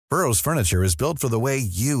Burrow's furniture is built for the way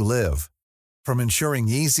you live. From ensuring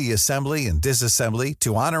easy assembly and disassembly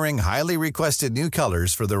to honoring highly requested new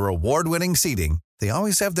colors for their award-winning seating, they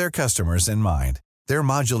always have their customers in mind. Their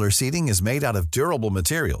modular seating is made out of durable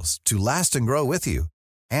materials to last and grow with you.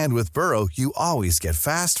 And with Burrow, you always get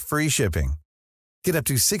fast, free shipping. Get up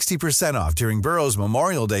to 60% off during Burrow's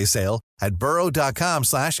Memorial Day sale at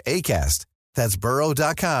burrow.com/ACAST. That's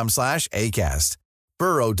burrow.com/ACAST.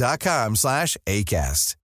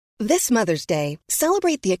 burrow.com/ACAST. This Mother's Day,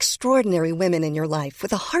 celebrate the extraordinary women in your life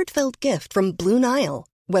with a heartfelt gift from Blue Nile.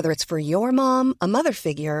 Whether it's for your mom, a mother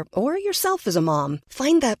figure, or yourself as a mom,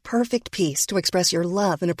 find that perfect piece to express your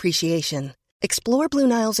love and appreciation. Explore Blue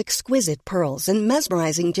Nile's exquisite pearls and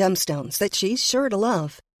mesmerizing gemstones that she's sure to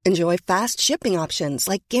love. Enjoy fast shipping options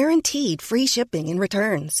like guaranteed free shipping and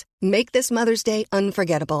returns. Make this Mother's Day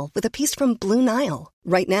unforgettable with a piece from Blue Nile.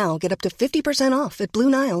 Right now, get up to 50% off at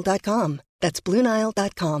BlueNile.com. That's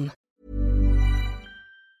BlueNile.com.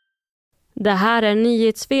 Det här är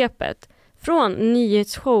Nyhetssvepet från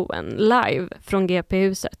nyhetsshowen live från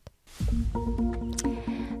GP-huset.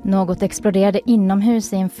 Något exploderade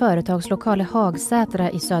inomhus i en företagslokal i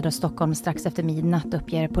Hagsätra i södra Stockholm strax efter midnatt,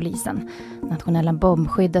 uppger polisen. Nationella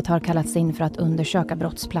bombskyddet har kallats in för att undersöka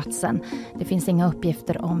brottsplatsen. Det finns inga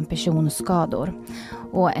uppgifter om personskador.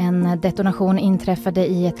 Och en detonation inträffade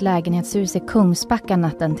i ett lägenhetshus i Kungsbacka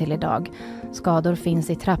natten till idag. Skador finns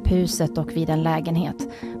i trapphuset och vid en lägenhet.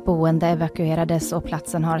 Boende evakuerades och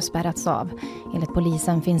platsen har spärrats av. Enligt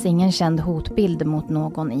polisen finns ingen känd hotbild mot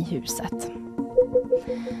någon i huset.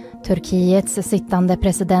 Turkiets sittande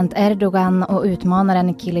president Erdogan och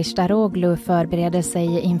utmanaren Kılıçdaroğlu förbereder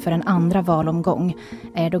sig inför en andra valomgång.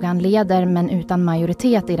 Erdogan leder men utan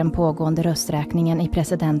majoritet i den pågående rösträkningen i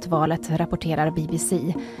presidentvalet, rapporterar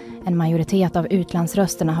BBC. En majoritet av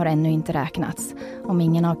utlandsrösterna har ännu inte räknats. Om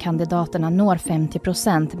ingen av kandidaterna når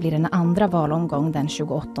 50% blir det en andra valomgång den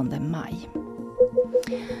 28 maj.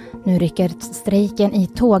 Nu rycker strejken i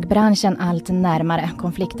tågbranschen allt närmare.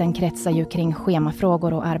 Konflikten kretsar ju kring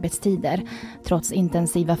schemafrågor och arbetstider. Trots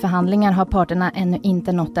intensiva förhandlingar har parterna ännu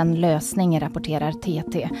inte nått en lösning, rapporterar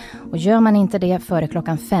TT. Och gör man inte det före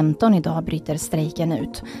klockan 15 idag bryter strejken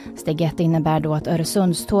ut. Steg 1 innebär då att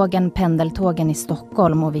Öresundstågen, pendeltågen i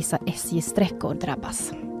Stockholm och vissa SJ-sträckor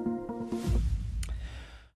drabbas.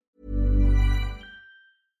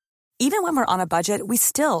 Even when we're on a budget, we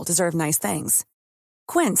still deserve nice things.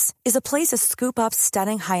 Quince is a place to scoop up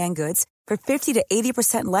stunning high-end goods for 50 to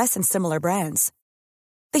 80% less than similar brands.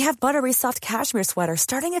 They have buttery soft cashmere sweaters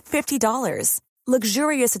starting at $50,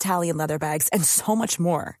 luxurious Italian leather bags, and so much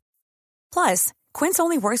more. Plus, Quince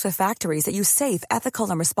only works with factories that use safe, ethical,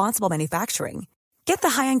 and responsible manufacturing. Get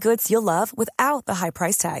the high-end goods you'll love without the high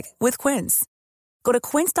price tag with Quince. Go to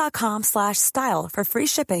quince.com/style for free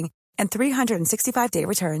shipping and 365-day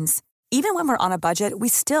returns. Even when we're on a budget, we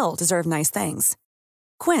still deserve nice things.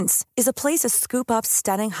 Quince is a place to scoop up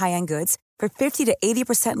stunning high-end goods for 50 to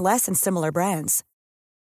 80% less than similar brands.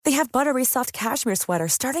 They have buttery soft cashmere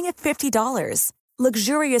sweaters starting at $50,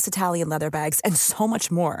 luxurious Italian leather bags, and so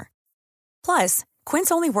much more. Plus,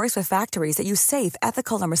 Quince only works with factories that use safe,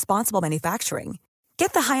 ethical, and responsible manufacturing.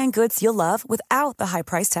 Get the high-end goods you'll love without the high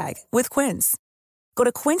price tag with Quince. Go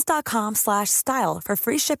to quince.com/style for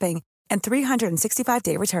free shipping and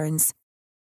 365-day returns.